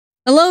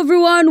Hello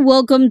everyone,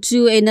 welcome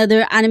to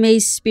another Anime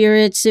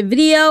Spirits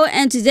video,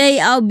 and today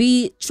I'll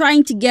be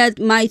trying to get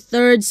my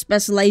third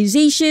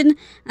specialization.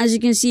 As you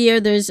can see here,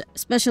 there's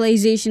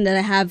specialization that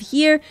I have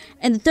here,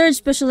 and the third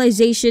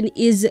specialization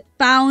is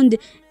found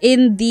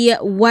in the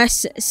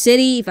West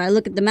City. If I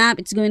look at the map,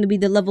 it's going to be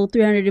the level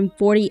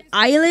 340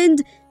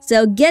 island.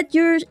 So get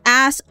your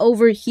ass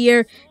over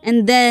here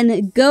and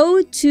then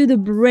go to the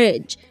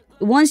bridge.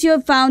 Once you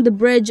have found the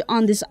bridge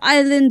on this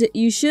island,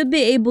 you should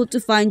be able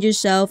to find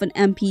yourself an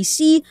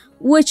NPC,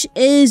 which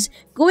is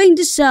going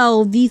to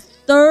sell the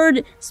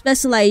third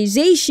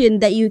specialization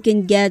that you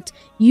can get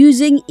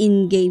using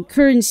in-game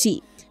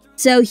currency.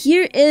 So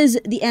here is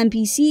the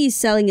NPC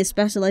selling a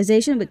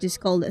specialization, which is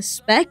called a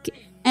spec,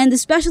 and the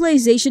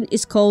specialization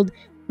is called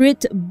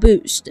Crit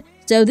Boost.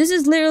 So this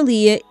is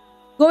literally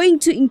going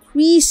to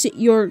increase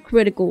your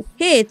critical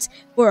hit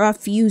for a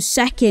few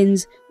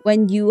seconds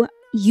when you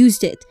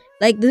used it.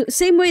 Like the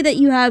same way that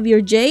you have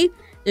your J,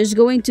 there's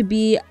going to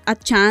be a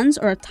chance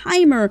or a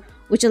timer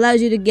which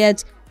allows you to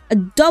get a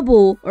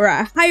double or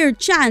a higher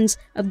chance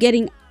of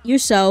getting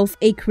yourself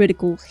a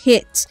critical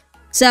hit.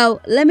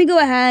 So let me go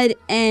ahead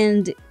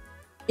and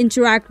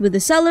interact with the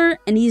seller,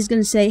 and he's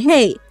going to say,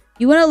 hey,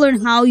 you want to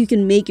learn how you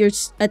can make your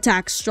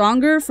attack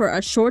stronger for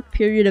a short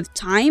period of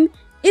time?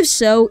 If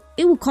so,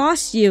 it will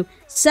cost you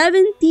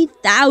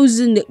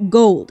 70,000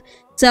 gold.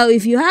 So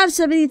if you have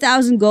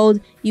 70,000 gold,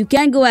 you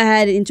can go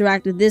ahead and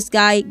interact with this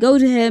guy, go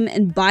to him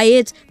and buy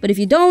it. But if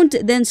you don't,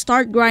 then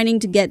start grinding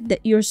to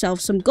get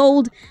yourself some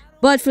gold.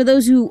 But for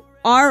those who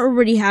are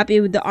already happy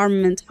with the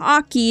armament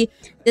hockey,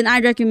 then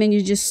I'd recommend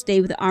you just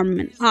stay with the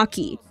armament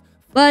hockey.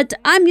 But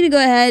I'm going to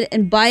go ahead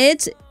and buy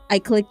it. I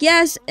click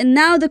yes, and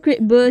now the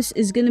crit boost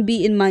is going to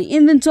be in my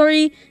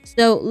inventory.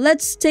 So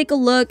let's take a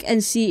look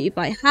and see if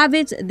I have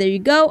it. There you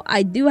go,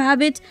 I do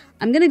have it.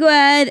 I'm going to go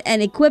ahead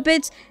and equip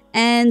it,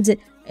 and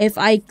if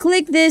I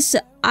click this,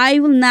 I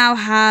will now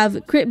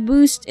have crit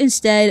boost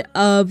instead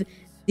of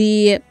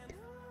the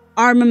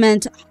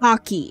armament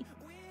hockey.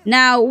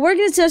 Now, we're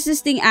going to test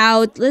this thing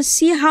out. Let's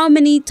see how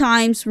many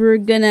times we're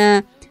going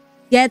to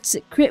get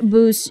crit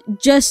boost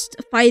just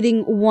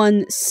fighting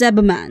one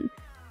Cyberman.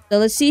 So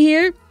let's see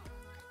here.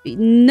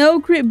 No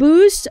crit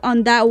boost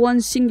on that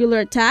one singular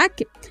attack.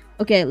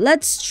 Okay,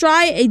 let's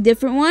try a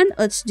different one.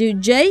 Let's do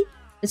J.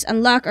 Let's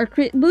unlock our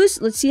crit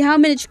boost. Let's see how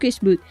much crit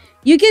boost.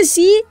 You can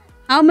see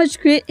how much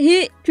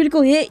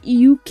critical hit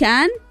you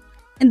can,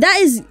 and that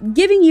is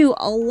giving you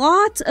a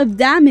lot of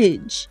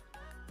damage.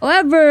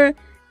 However,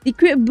 the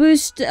crit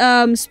boost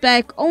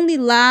spec only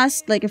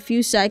lasts like a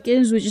few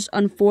seconds, which is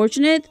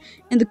unfortunate,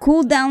 and the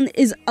cooldown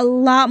is a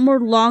lot more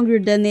longer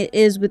than it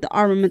is with the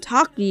armament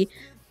hockey.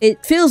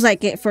 It feels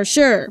like it for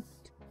sure.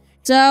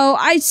 So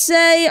I'd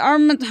say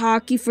armament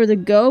hockey for the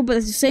go, but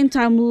at the same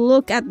time,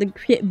 look at the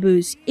crit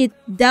boost. It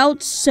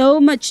dealt so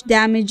much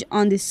damage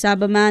on this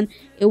Cyberman.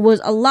 It was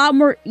a lot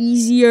more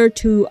easier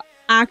to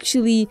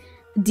actually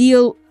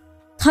deal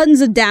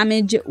tons of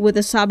damage with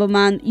a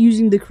Cyberman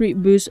using the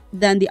crit boost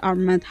than the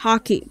armament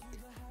hockey.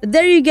 But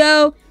there you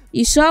go.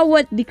 You saw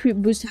what the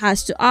crit boost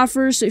has to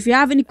offer. So if you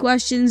have any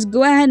questions,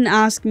 go ahead and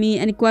ask me.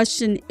 Any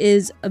question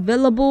is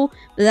available.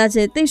 But that's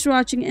it. Thanks for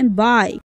watching, and bye.